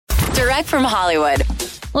Direct from Hollywood.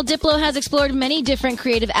 Well, Diplo has explored many different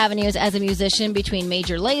creative avenues as a musician between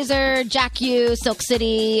Major Lazer, Jack U, Silk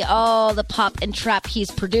City, all the pop and trap he's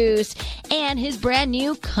produced, and his brand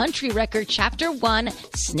new country record, Chapter 1,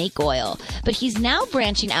 Snake Oil. But he's now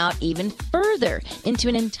branching out even further into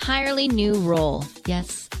an entirely new role.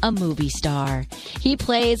 Yes, a movie star. He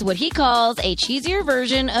plays what he calls a cheesier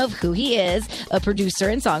version of who he is, a producer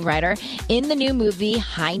and songwriter, in the new movie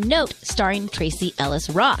High Note, starring Tracee Ellis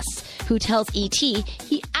Ross, who tells E.T.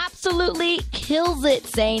 he absolutely kills it,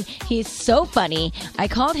 saying he's so funny. I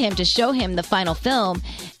called him to show him the final film,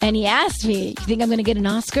 and he asked me, "You think I'm going to get an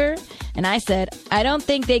Oscar?" And I said, "I don't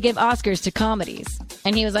think they give Oscars to comedies."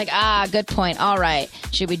 And he was like, good point. All right.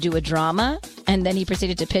 Should we do a drama? And then he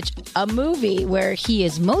proceeded to pitch a movie where he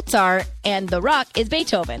is Mozart and The Rock is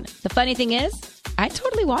Beethoven. The funny thing is, I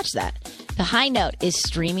totally watched that. The High Note is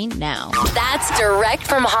streaming now. That's Direct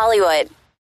from Hollywood.